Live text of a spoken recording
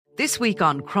This week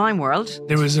on Crime World.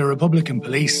 There was a Republican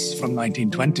police from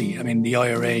 1920. I mean, the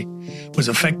IRA was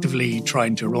effectively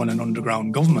trying to run an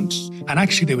underground government. And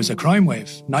actually there was a crime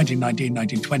wave. 1919,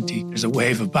 1920. There's a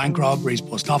wave of bank robberies,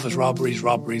 post office robberies,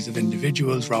 robberies of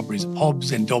individuals, robberies of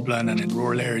pubs in Dublin and in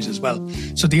rural areas as well.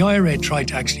 So the IRA tried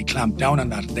to actually clamp down on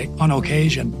that. They, on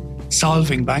occasion,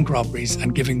 solving bank robberies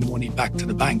and giving the money back to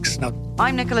the banks. Now,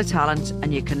 I'm Nicola Tallant,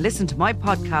 and you can listen to my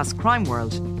podcast Crime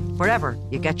World wherever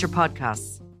you get your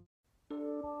podcasts.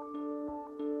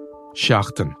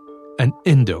 Seachtain, an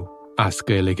Indo as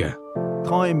Gaeilge.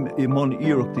 Táim I mon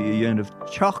iarachtaí a dhéanamh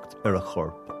teacht ar a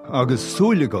chorp, agus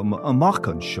súlagam amach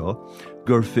an seo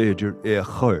gur féidir é a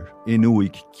chur in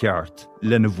uig ceart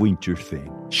lena bhaintir féin.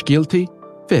 Scialtaí,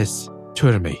 fis,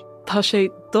 tuirmí. Tá sé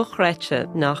dochreite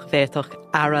nach bhéadach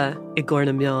ara I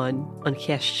gcóna meáin an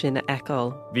cheist sin a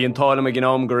eáil. Bhí an tálam a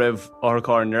gnám go raibh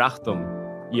orchár na reachtam.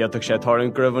 Iadach sé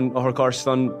táirn go raibh an orchár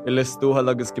san I list dúthal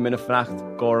agus go minic freacht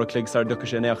gcóir a cligsar ducha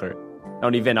sé nechar. Now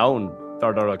ní bhín ann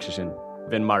dardarach sé sin,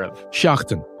 bhín marabh.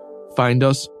 Seachtain. Find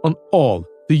us on all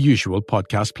the usual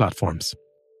podcast platforms.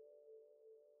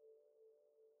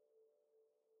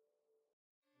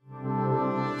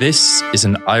 This is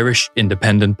an Irish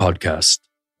independent podcast.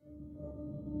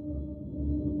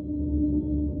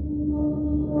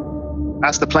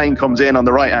 As the plane comes in on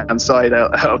the right-hand side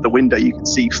out of the window, you can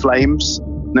see flames.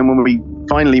 And then when we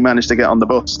finally managed to get on the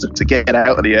bus to get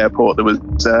out of the airport, there was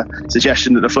a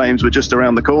suggestion that the flames were just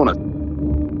around the corner.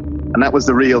 And that was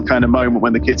the real kind of moment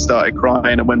when the kids started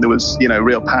crying and when there was,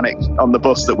 real panic on the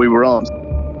bus that we were on.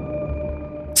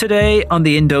 Today on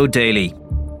the Indo Daily,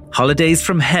 holidays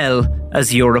from hell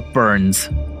as Europe burns.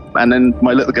 And then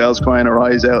my little girl's crying her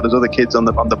eyes out. There's other kids on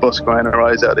the bus crying their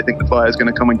eyes out. They think the fire's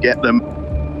going to come and get them.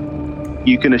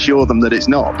 You can assure them that it's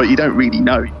not, but you don't really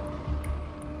know.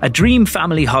 A dream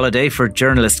family holiday for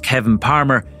journalist Kevin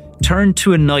Palmer turned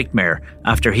to a nightmare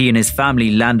after he and his family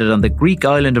landed on the Greek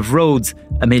island of Rhodes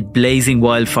amid blazing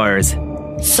wildfires.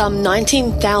 Some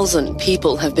 19,000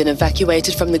 people have been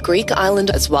evacuated from the Greek island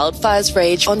as wildfires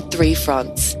rage on 3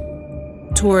 fronts.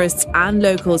 Tourists and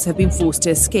locals have been forced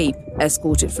to escape,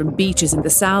 escorted from beaches in the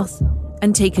south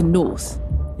and taken north.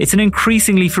 It's an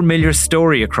increasingly familiar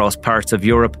story across parts of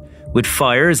Europe, with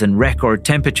fires and record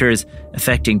temperatures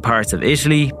affecting parts of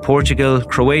Italy, Portugal,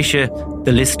 Croatia.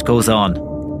 The list goes on.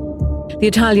 The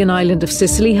Italian island of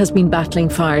Sicily has been battling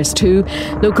fires too.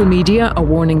 Local media are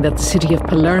warning that the city of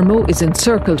Palermo is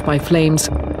encircled by flames.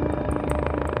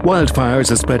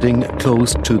 Wildfires are spreading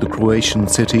close to the Croatian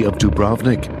city of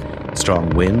Dubrovnik. Strong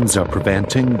winds are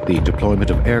preventing the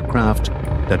deployment of aircraft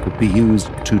that would be used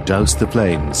to douse the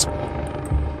flames.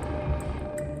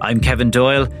 I'm Kevin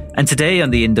Doyle, and today on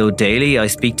the Indo Daily I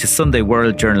speak to Sunday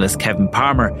World journalist Kevin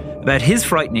Palmer about his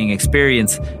frightening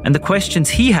experience and the questions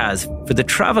he has for the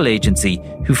travel agency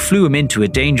who flew him into a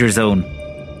danger zone.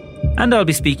 And I'll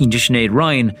be speaking to Sinead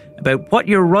Ryan about what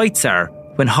your rights are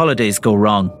when holidays go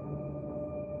wrong.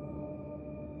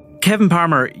 Kevin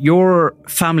Palmer, your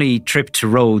family trip to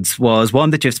Rhodes was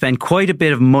one that you've spent quite a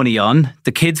bit of money on.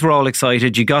 The kids were all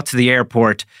excited, you got to the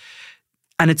airport,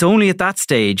 and it's only at that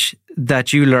stage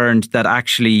that you learned that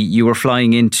actually you were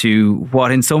flying into what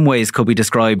in some ways could be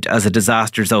described as a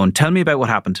disaster zone. Tell me about what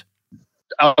happened.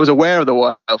 I was aware of the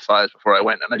wildfires before I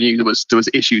went, and I knew there was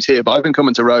issues here, but I've been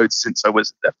coming to Rhodes since I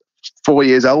was 4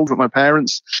 years old with my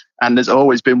parents, and there's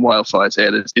always been wildfires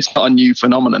here. It's not a new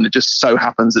phenomenon. It just so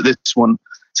happens that this one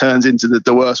turns into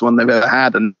the worst one they've ever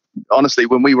had. And honestly,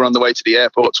 when we were on the way to the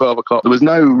airport at 12 o'clock, there was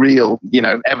no real,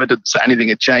 evidence that anything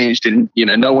had changed. And,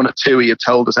 no one at TUI had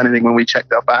told us anything when we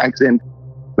checked our bags in.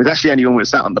 It was actually only when we were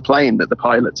sat on the plane that the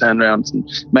pilot turned around and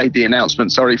made the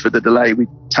announcement, sorry for the delay. We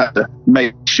had to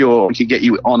make sure we could get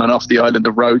you on and off the island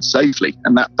of Rhodes safely.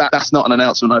 And that's not an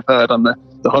announcement I've heard on the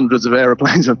hundreds of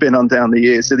aeroplanes I've been on down the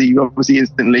years. So that you obviously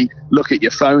instantly look at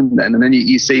your phone then, and then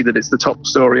you see that it's the top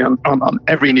story on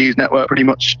every news network pretty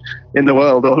much in the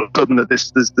world. All of a sudden that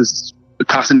there's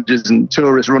passengers and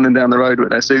tourists running down the road with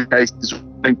their suitcases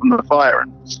running from the fire.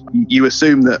 And you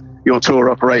assume that your tour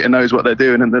operator knows what they're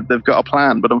doing and that they've got a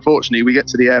plan. But unfortunately, we get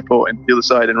to the airport in the other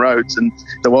side in Rhodes and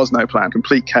there was no plan.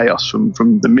 Complete chaos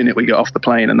from the minute we got off the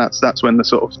plane. And that's when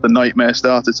the nightmare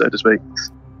started, so to speak.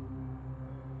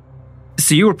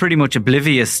 So you were pretty much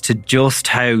oblivious to just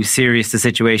how serious the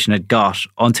situation had got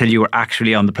until you were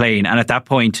actually on the plane. And at that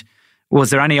point, was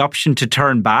there any option to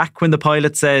turn back when the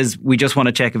pilot says, we just want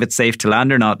to check if it's safe to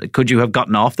land or not? Could you have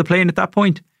gotten off the plane at that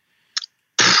point?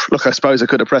 Look, I suppose I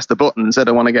could have pressed the button and said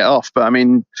I want to get off. But I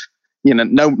mean,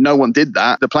 no one did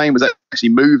that. The plane was actually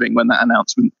moving when that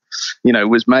announcement,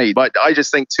 was made. But I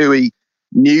just think TUI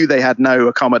knew they had no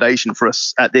accommodation for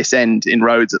us at this end in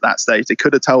Rhodes at that stage. They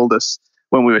could have told us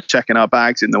when we were checking our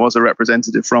bags in, there was a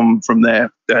representative from their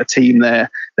team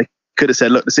there. They could have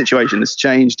said, look, the situation has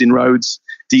changed in Rhodes.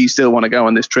 Do you still want to go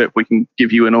on this trip? We can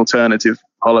give you an alternative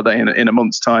holiday in a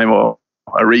month's time, or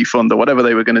a refund, or whatever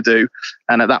they were going to do.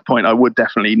 And at that point, I would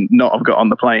definitely not have got on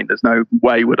the plane. There's no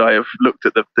way would I have looked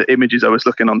at the images I was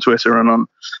looking on Twitter and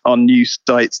on news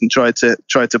sites and tried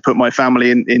to put my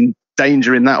family in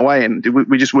danger in that way. And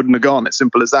we just wouldn't have gone. It's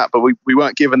simple as that. But we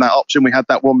weren't given that option. We had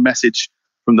that one message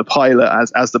from the pilot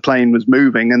as the plane was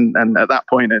moving, and at that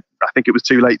point, I think it was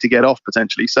too late to get off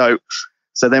potentially. So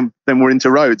then we're into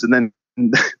Rhodes, and then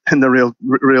the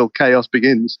real chaos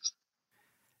begins.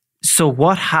 So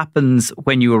what happens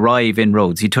when you arrive in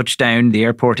Rhodes? You touch down, the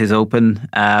airport is open.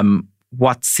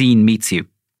 What scene meets you?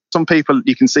 Some people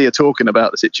you can see are talking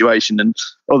about the situation, and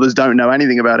others don't know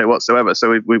anything about it whatsoever.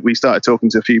 So we started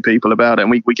talking to a few people about it, and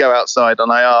we go outside,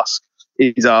 and I ask,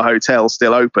 is our hotel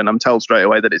still open? I'm told straight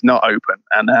away that it's not open.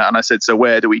 And I said, so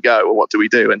where do we go, or what do we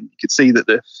do? And you could see that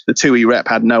the TUI rep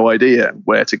had no idea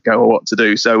where to go or what to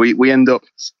do. So we end up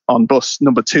on bus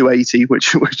number 280,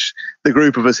 which the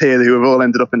group of us here who have all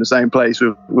ended up in the same place,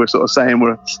 we're sort of saying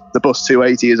the bus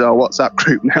 280 is our WhatsApp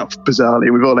group now,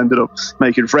 bizarrely. We've all ended up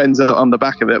making friends on the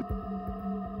back of it.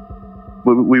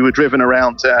 We were driven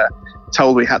around,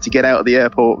 told we had to get out of the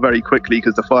airport very quickly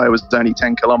because the fire was only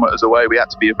 10 kilometres away. We had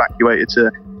to be evacuated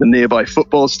to the nearby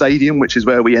football stadium, which is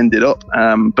where we ended up.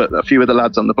 But a few of the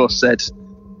lads on the bus said,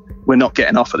 we're not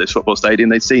getting off at this football stadium.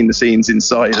 They'd seen the scenes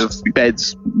inside of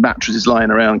beds, mattresses lying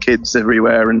around, kids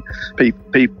everywhere, and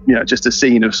people, just a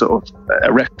scene of sort of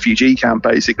a refugee camp,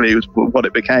 basically, was what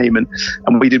it became. And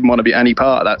we didn't want to be any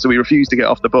part of that. So we refused to get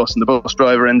off the bus, and the bus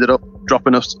driver ended up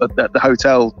dropping us at the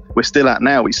hotel we're still at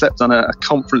now. We slept on a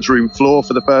conference room floor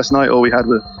for the first night. All we had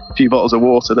were a few bottles of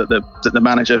water that the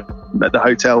manager at the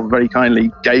hotel very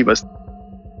kindly gave us.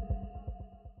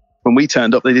 When we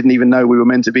turned up, they didn't even know we were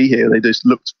meant to be here. They just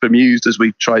looked bemused as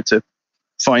we tried to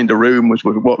find a room, which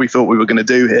was what we thought we were going to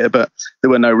do here, but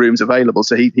there were no rooms available.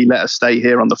 So he let us stay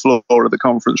here on the floor of the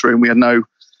conference room. We had no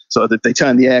sort of, they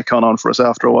turned the aircon on for us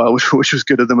after a while, which was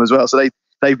good of them as well. So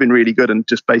they've been really good and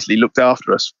just basically looked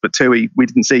after us. But TUI, we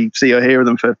didn't see or hear of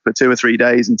them for 2 or 3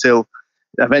 days until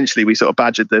eventually we sort of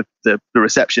badgered the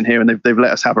reception here, and they've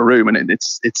let us have a room, and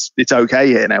it's okay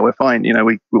here now. We're fine.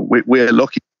 We're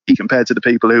lucky compared to the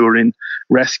people who are in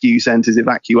rescue centres,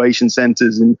 evacuation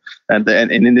centres, and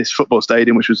in this football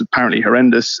stadium, which was apparently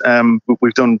horrendous.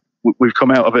 We've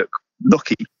come out of it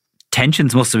lucky.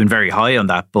 Tensions must have been very high on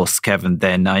that bus, Kevin.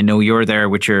 Then I know you're there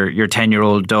with your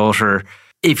 10-year-old daughter.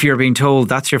 If you're being told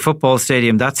that's your football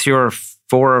stadium, that's your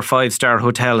 4 or 5 star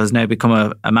hotel has now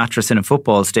become a mattress in a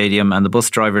football stadium, and the bus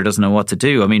driver doesn't know what to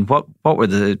do. I mean, what were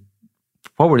the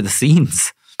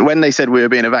scenes? When they said we were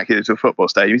being evacuated to a football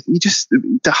stadium,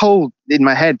 the whole in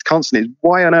my head constantly is,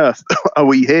 why on earth are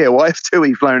we here? Why have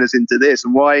TUI flown us into this?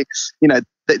 And why,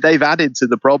 they've added to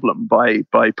the problem by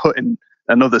putting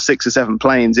another 6 or 7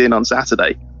 planes in on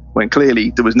Saturday when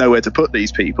clearly there was nowhere to put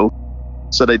these people.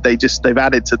 So they've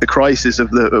added to the crisis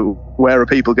of where are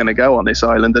people going to go on this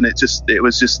island, and it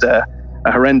was just a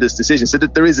horrendous decision. So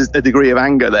there is a degree of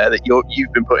anger there that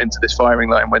you've been put into this firing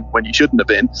line when you shouldn't have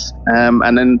been.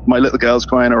 And then my little girl's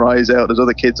crying her eyes out. There's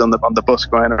other kids on the bus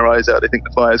crying their eyes out. They think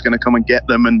the fire's going to come and get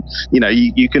them, and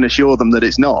you can assure them that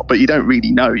it's not, but you don't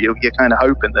really know. You're kind of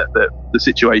hoping that the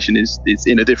situation is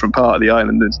in a different part of the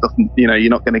island. There's nothing, you're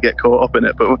not going to get caught up in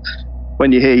it. But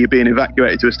when you hear you're being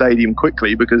evacuated to a stadium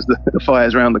quickly because the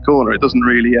fire's around the corner, it doesn't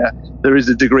really. There is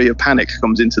a degree of panic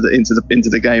comes into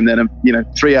the game. Then,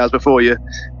 3 hours before you're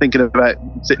thinking about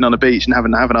sitting on a beach and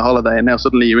having a holiday, and now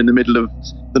suddenly you're in the middle of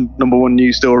the number one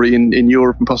news story in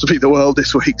Europe and possibly the world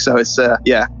this week. So it's there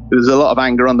was a lot of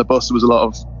anger on the bus. There was a lot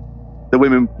of the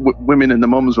women and the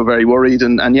mums were very worried,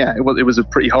 and it was a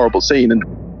pretty horrible scene. And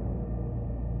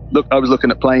look, I was looking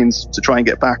at planes to try and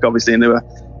get back, obviously, and there were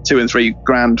 2 and 3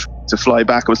 grand to fly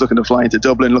back. I was looking to fly into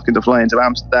Dublin, looking to fly into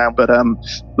Amsterdam, but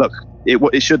look,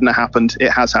 it shouldn't have happened.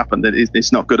 It has happened.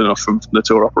 It's not good enough from the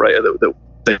tour operator that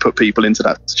they put people into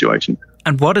that situation.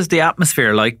 And what is the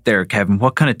atmosphere like there, Kevin?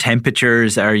 What kind of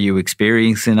temperatures are you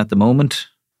experiencing at the moment?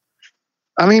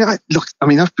 I mean,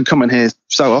 I've been coming here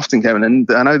so often, Kevin, and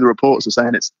I know the reports are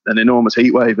saying it's an enormous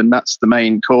heat wave, and that's the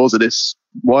main cause of this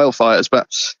wildfires. But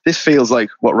this feels like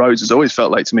what Rhodes has always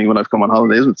felt like to me when I've come on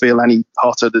holiday. It doesn't feel any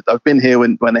hotter. I've been here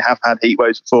when they have had heat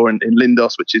waves before in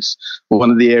Lindos, which is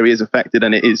one of the areas affected,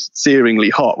 and it is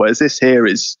searingly hot. Whereas this here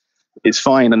is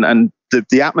fine, and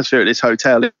the atmosphere at this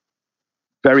hotel is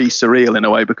very surreal in a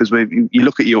way, because you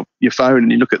look at your phone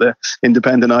and you look at the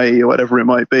Independent IE or whatever it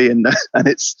might be, and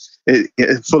it's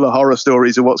full of horror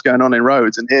stories of what's going on in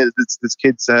Rhodes. And here there's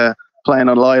kids playing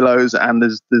on lilos, and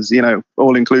there's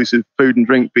all-inclusive food and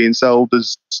drink being sold.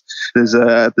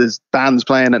 There's bands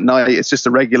playing at night. It's just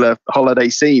a regular holiday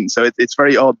scene. So it's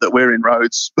very odd that we're in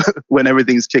Rhodes when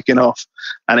everything's kicking off,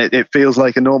 and it feels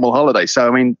like a normal holiday. So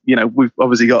I mean, we've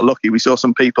obviously got lucky. We saw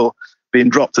some people being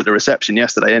dropped at the reception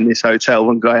yesterday in this hotel.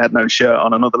 One guy had no shirt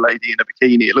on, another lady in a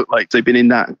bikini. It looked like they'd been in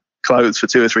that clothes for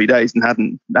 2 or 3 days and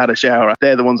hadn't had a shower.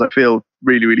 They're the ones I feel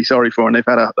really, really sorry for, and they've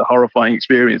had a horrifying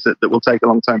experience that will take a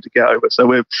long time to get over. So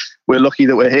we're lucky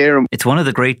that we're here. It's one of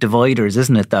the great dividers,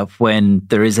 isn't it, that when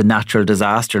there is a natural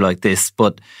disaster like this,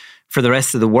 but for the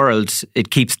rest of the world,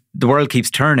 the world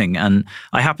keeps turning. And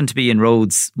I happened to be in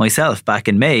Rhodes myself back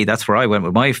in May. That's where I went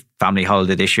with my family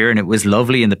holiday this year, and it was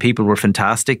lovely and the people were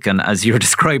fantastic. And as you're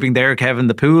describing there, Kevin,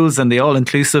 the pools and the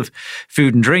all-inclusive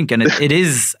food and drink. And it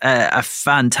is a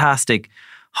fantastic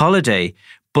holiday.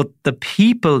 But the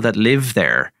people that live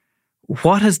there,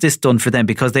 what has this done for them?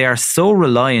 Because they are so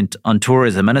reliant on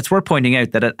tourism. And it's worth pointing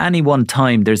out that at any one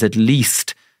time, there's at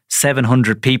least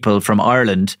 700 people from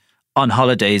Ireland on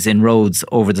holidays in Rhodes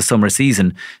over the summer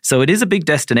season. So it is a big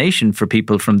destination for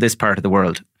people from this part of the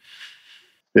world.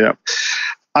 Yeah.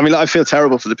 I mean, I feel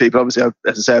terrible for the people. Obviously,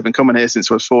 as I say, I've been coming here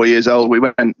since I was 4 years old. We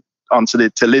went on to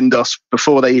Lindos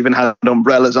before they even had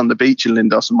umbrellas on the beach in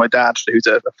Lindos. And my dad, who's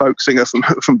a folk singer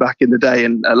from back in the day,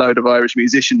 and a load of Irish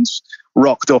musicians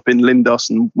rocked up in Lindos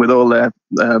and with all their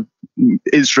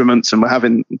instruments, and we're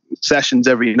having sessions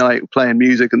every night playing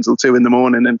music until 2 a.m.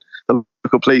 and the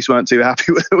local police weren't too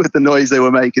happy with the noise they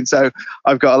were making. So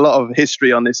I've got a lot of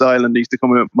history on this island. I used to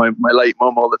come with my late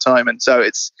mum all the time, and so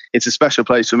it's a special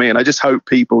place for me, and I just hope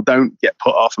people don't get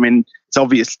put off. I mean, it's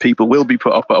obvious people will be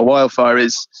put off, but a wildfire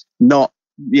is not,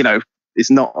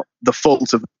 it's not the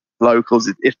fault of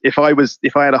locals. If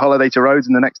I had a holiday to Rhodes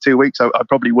in the next 2 weeks, I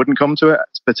probably wouldn't come to it,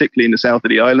 particularly in the south of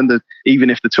the island. Even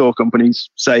if the tour companies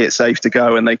say it's safe to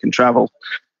go and they can travel,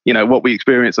 what we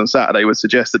experienced on Saturday would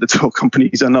suggest that the tour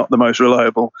companies are not the most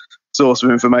reliable source of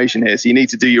information here. So you need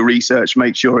to do your research,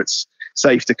 make sure it's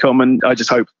safe to come, and I just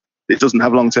hope it doesn't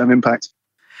have long-term impact.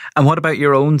 And what about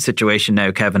your own situation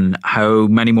now, Kevin? How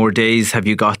many more days have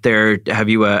you got there? Have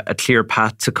you a clear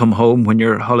path to come home when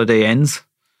your holiday ends?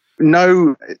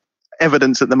 No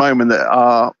evidence at the moment that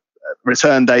our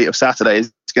return date of Saturday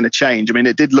is going to change. I mean,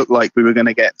 it did look like we were going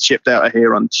to get shipped out of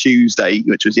here on Tuesday,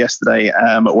 which was yesterday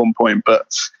at one point, but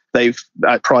they've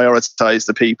prioritised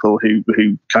the people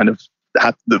who kind of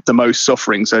had the most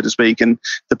suffering, so to speak. And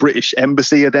the British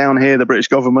Embassy are down here, the British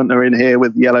government are in here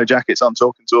with yellow jackets on,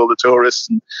 talking to all the tourists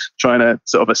and trying to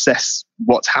sort of assess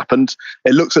what's happened.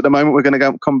 It looks at the moment we're going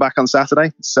to come back on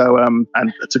Saturday. So,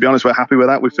 and to be honest, we're happy with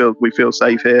that. We feel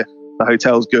safe here. The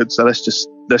hotel's good, so let's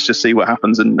just see what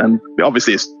happens. And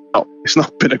obviously, it's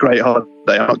not been a great holiday.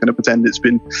 I'm not going to pretend it's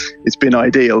been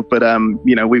ideal, but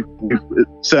we've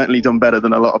certainly done better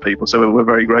than a lot of people. So we're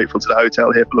very grateful to the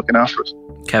hotel here for looking after us.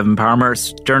 Kevin Palmer,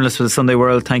 journalist for the Sunday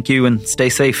World. Thank you, and stay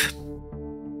safe.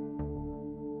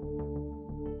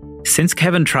 Since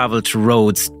Kevin travelled to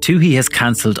Rhodes, TUI has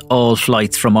cancelled all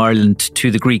flights from Ireland to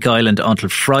the Greek island until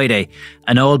Friday,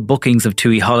 and all bookings of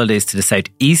TUI holidays to the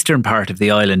southeastern part of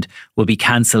the island will be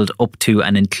cancelled up to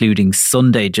and including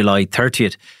Sunday, July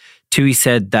 30th. TUI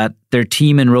said that their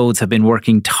team in Rhodes have been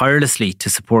working tirelessly to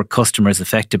support customers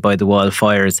affected by the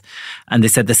wildfires, and they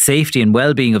said the safety and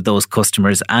well-being of those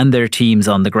customers and their teams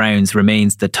on the grounds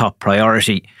remains the top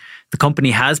priority. The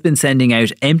company has been sending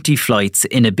out empty flights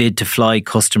in a bid to fly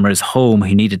customers home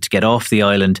who needed to get off the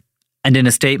island. And in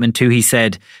a statement too, he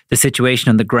said the situation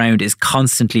on the ground is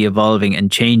constantly evolving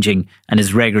and changing and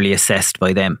is regularly assessed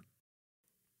by them.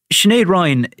 Sinead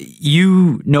Ryan,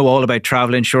 you know all about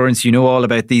travel insurance, you know all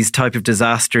about these type of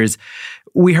disasters.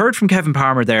 We heard from Kevin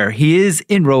Palmer there. He is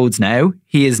in Rhodes now.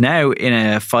 He is now in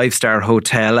a 5-star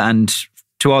hotel and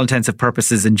to all intents and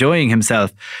purposes enjoying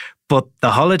himself. But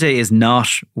the holiday is not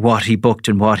what he booked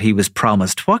and what he was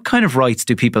promised. What kind of rights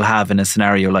do people have in a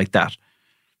scenario like that?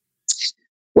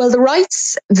 Well, the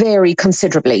rights vary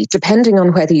considerably depending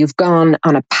on whether you've gone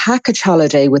on a package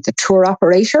holiday with a tour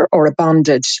operator or a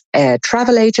bonded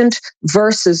travel agent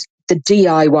versus the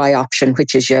DIY option,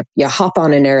 which is you hop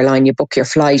on an airline, you book your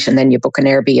flight, and then you book an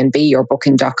Airbnb or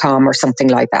Booking.com or something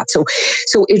like that. So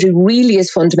it really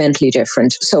is fundamentally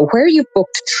different. So where you've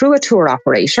booked through a tour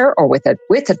operator or with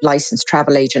a licensed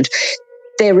travel agent,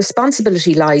 their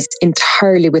responsibility lies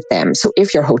entirely with them. So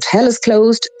if your hotel is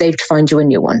closed, they have to find you a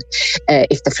new one.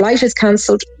 If the flight is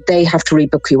cancelled, they have to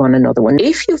rebook you on another one.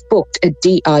 If you've booked a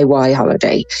DIY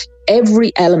holiday,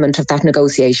 every element of that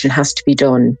negotiation has to be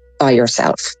done by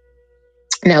yourself.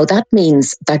 Now, that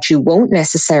means that you won't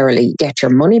necessarily get your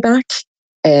money back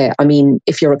I mean,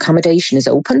 if your accommodation is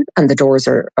open and the doors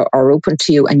are open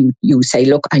to you and you say,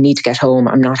 look, I need to get home,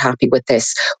 I'm not happy with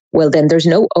this, well, then there's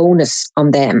no onus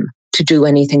on them to do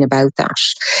anything about that.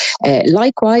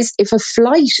 Likewise, if a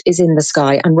flight is in the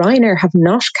sky, and Ryanair have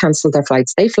not cancelled their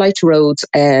flights, they fly to Rhodes,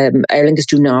 Aer Lingus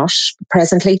do not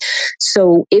presently.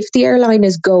 So if the airline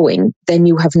is going, then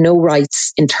you have no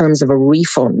rights in terms of a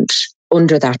refund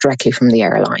under that directly from the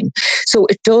airline. So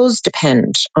it does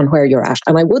depend on where you're at.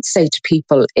 And I would say to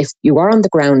people, if you are on the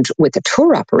ground with a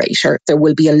tour operator, there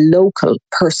will be a local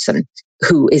person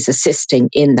who is assisting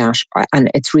in that. And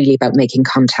it's really about making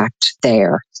contact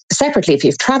there. Separately, if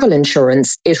you have travel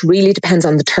insurance, it really depends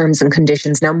on the terms and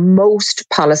conditions. Now, most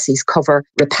policies cover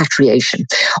repatriation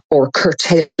or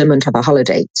curtailment of a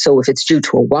holiday. So if it's due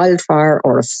to a wildfire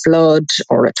or a flood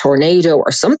or a tornado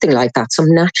or something like that,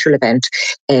 some natural event,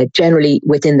 generally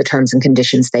within the terms and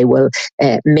conditions, they will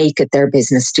make it their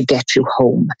business to get you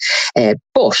home.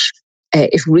 But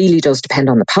it really does depend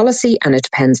on the policy, and it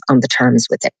depends on the terms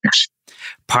within it.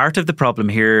 Part of the problem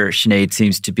here, Sinead,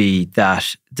 seems to be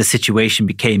that the situation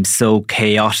became so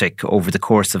chaotic over the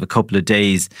course of a couple of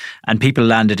days and people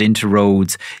landed into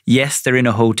Rhodes. Yes, they're in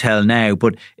a hotel now,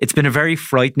 but it's been a very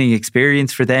frightening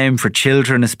experience for them, for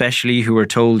children especially, who are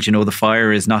told, you know, the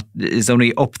fire is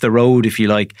only up the road, if you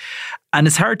like. And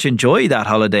it's hard to enjoy that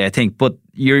holiday, I think. But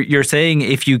you're saying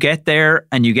if you get there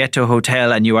and you get to a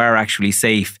hotel and you are actually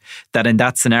safe, that in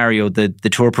that scenario, the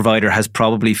tour provider has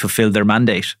probably fulfilled their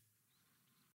mandate.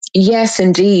 Yes,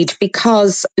 indeed,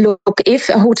 because look, if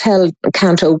a hotel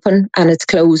can't open and it's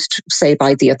closed, say,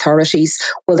 by the authorities,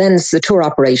 well, then it's the tour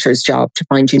operator's job to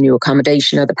find you new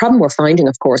accommodation. Now, the problem we're finding,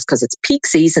 of course, because it's peak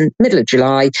season, middle of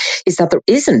July, is that there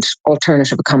isn't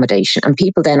alternative accommodation, and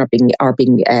people then are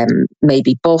being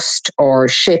maybe bussed or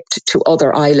shipped to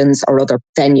other islands or other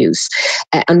venues.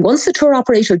 And once the tour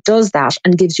operator does that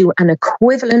and gives you an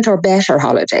equivalent or better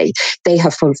holiday, they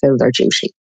have fulfilled their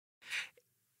duty.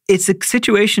 It's a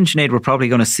situation, Sinead, we're probably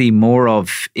going to see more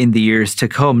of in the years to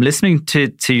come. Listening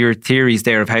to your theories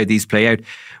there of how these play out,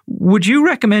 would you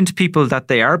recommend to people that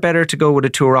they are better to go with a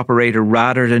tour operator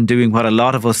rather than doing what a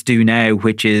lot of us do now,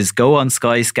 which is go on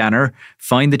Skyscanner,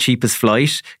 find the cheapest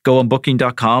flight, go on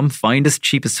booking.com, find the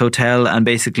cheapest hotel and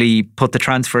basically put the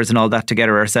transfers and all that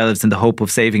together ourselves in the hope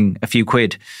of saving a few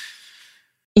quid?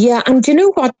 Yeah, and do you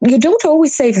know what? You don't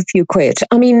always save a few quid.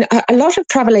 I mean, a lot of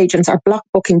travel agents are block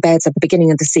booking beds at the beginning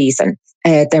of the season.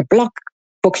 They're block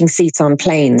booking seats on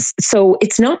planes. So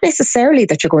it's not necessarily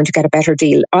that you're going to get a better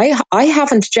deal. I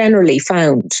haven't generally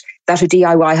found that a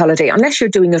DIY holiday, unless you're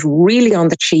doing it really on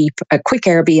the cheap, a quick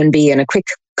Airbnb and a quick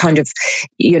kind of,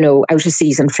 out of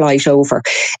season flight over.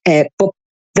 But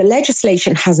the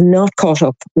legislation has not caught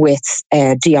up with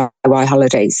DIY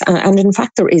holidays. And in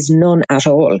fact, there is none at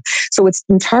all. So it's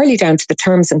entirely down to the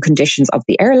terms and conditions of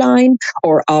the airline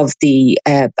or of the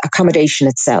accommodation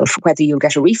itself, whether you'll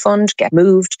get a refund, get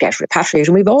moved, get repatriated.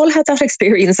 And we've all had that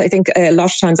experience, I think, a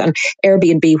lot of times on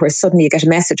Airbnb, where suddenly you get a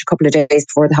message a couple of days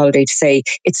before the holiday to say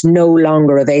it's no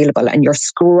longer available and you're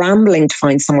scrambling to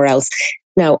find somewhere else.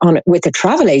 Now, with a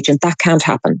travel agent, that can't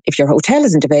happen. If your hotel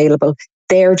isn't available,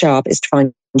 their job is to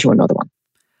find you another one.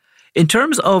 In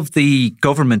terms of the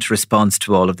government response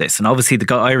to all of this, and obviously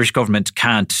the Irish government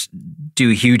can't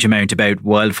do a huge amount about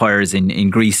wildfires in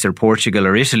Greece or Portugal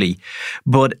or Italy,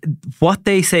 but what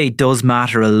they say does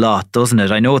matter a lot, doesn't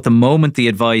it? I know at the moment the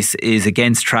advice is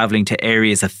against travelling to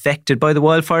areas affected by the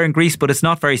wildfire in Greece, but it's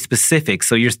not very specific.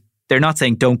 So they're not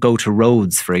saying don't go to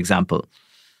Rhodes, for example.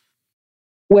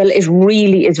 Well, it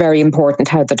really is very important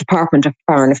how the Department of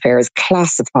Foreign Affairs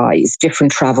classifies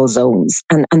different travel zones.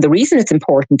 And the reason it's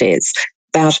important is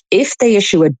that if they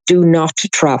issue a do not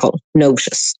travel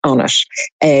notice on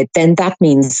it, then that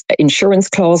means insurance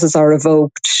clauses are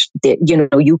revoked.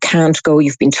 You can't go,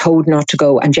 you've been told not to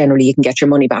go, and generally you can get your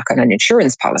money back on an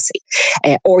insurance policy.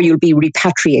 Or you'll be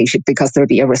repatriated because there'll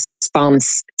be a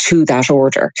response to that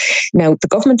order. Now, the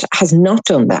government has not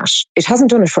done that. It hasn't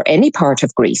done it for any part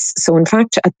of Greece. So in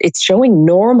fact, it's showing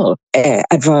normal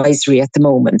advisory at the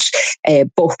moment,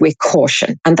 but with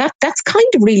caution. And that's kind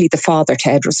of really the Father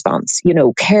Ted response,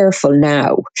 careful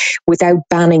now without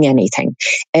banning anything.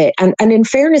 And in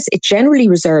fairness, it generally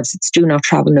reserves its do not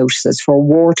travel notices for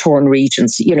war-torn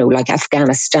regions, like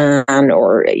Afghanistan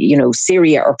or,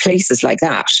 Syria or places like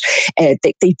that.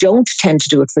 They don't tend to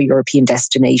do it for European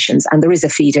destinations. And there is a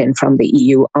feed in from the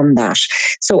EU on that.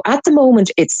 So at the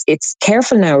moment, it's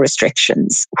careful now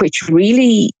restrictions, which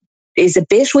really is a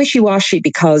bit wishy-washy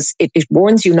because it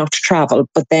warns you not to travel,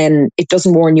 but then it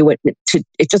doesn't warn you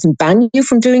it doesn't ban you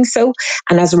from doing so.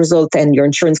 And as a result, then your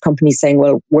insurance company is saying,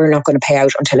 well, we're not going to pay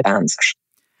out until it bans it.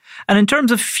 And in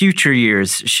terms of future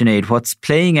years, Sinead, what's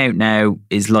playing out now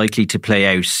is likely to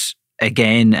play out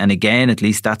again and again. At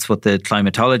least that's what the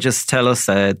climatologists tell us.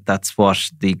 That's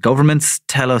what the governments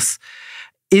tell us.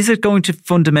 Is it going to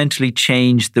fundamentally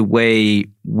change the way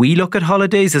we look at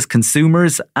holidays as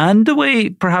consumers and the way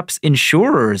perhaps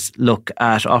insurers look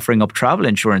at offering up travel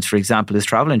insurance? For example, is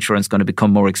travel insurance going to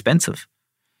become more expensive?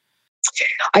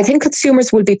 I think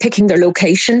consumers will be picking their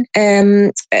location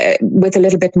with a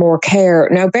little bit more care.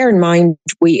 Now, bear in mind,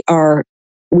 we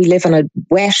live on a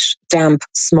wet, damp,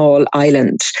 small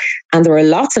island. And there are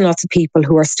lots and lots of people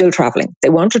who are still travelling. They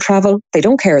want to travel. They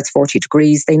don't care it's 40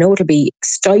 degrees. They know it'll be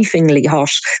stiflingly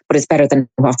hot, but it's better than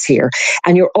what's here.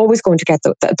 And you're always going to get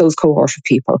those cohort of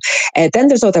people. Then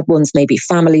there's other ones, maybe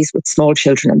families with small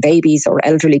children and babies or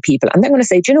elderly people. And they're going to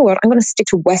say, do you know what? I'm going to stick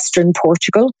to Western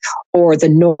Portugal or the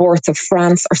north of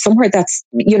France or somewhere that's,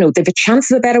 they've a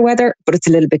chance of the better weather, but it's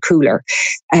a little bit cooler.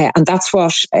 And that's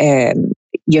what...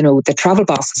 the travel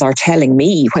bosses are telling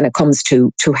me when it comes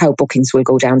to how bookings will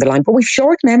go down the line. But we've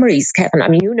short memories, Kevin. I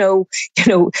mean,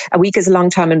 a week is a long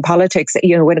time in politics.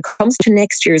 When it comes to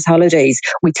next year's holidays,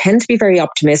 we tend to be very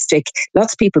optimistic.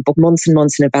 Lots of people book months and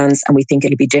months in advance and we think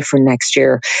it'll be different next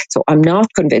year. So I'm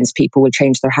not convinced people will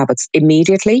change their habits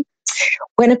immediately.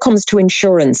 When it comes to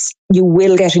insurance, you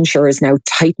will get insurers now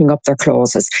tightening up their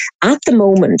clauses. At the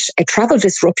moment, a travel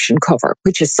disruption cover,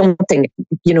 which is something,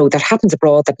 that happens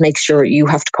abroad that makes sure you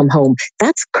have to come home,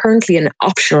 that's currently an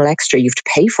optional extra you have to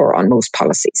pay for on most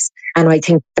policies. And I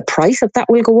think the price of that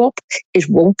will go up. It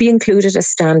won't be included as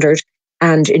standard.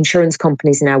 And insurance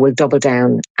companies now will double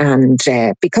down and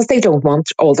because they don't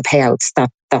want all the payouts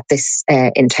that this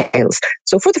entails.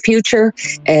 So for the future,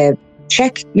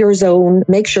 check your zone,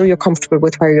 make sure you're comfortable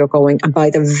with where you're going and buy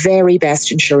the very best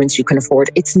insurance you can afford.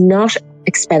 It's not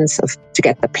expensive to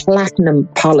get the platinum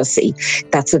policy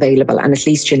that's available. And at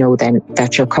least you know then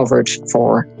that you're covered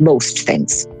for most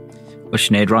things. Well,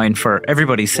 Sinead Ryan, for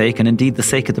everybody's sake and indeed the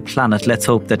sake of the planet, let's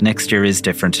hope that next year is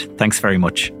different. Thanks very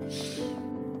much.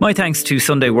 My thanks to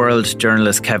Sunday World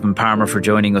journalist Kevin Palmer for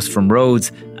joining us from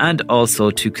Rhodes and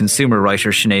also to consumer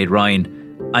writer Sinead Ryan.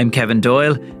 I'm Kevin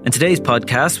Doyle, and today's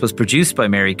podcast was produced by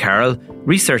Mary Carroll,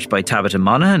 researched by Tabitha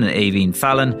Monaghan and Aoibhinn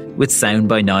Fallon, with sound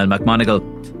by Niall McMonigal.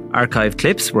 Archived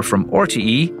clips were from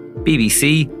RTE,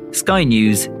 BBC, Sky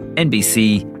News,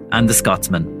 NBC and The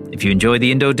Scotsman. If you enjoy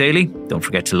the Indo Daily, don't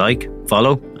forget to like,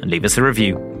 follow and leave us a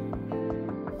review.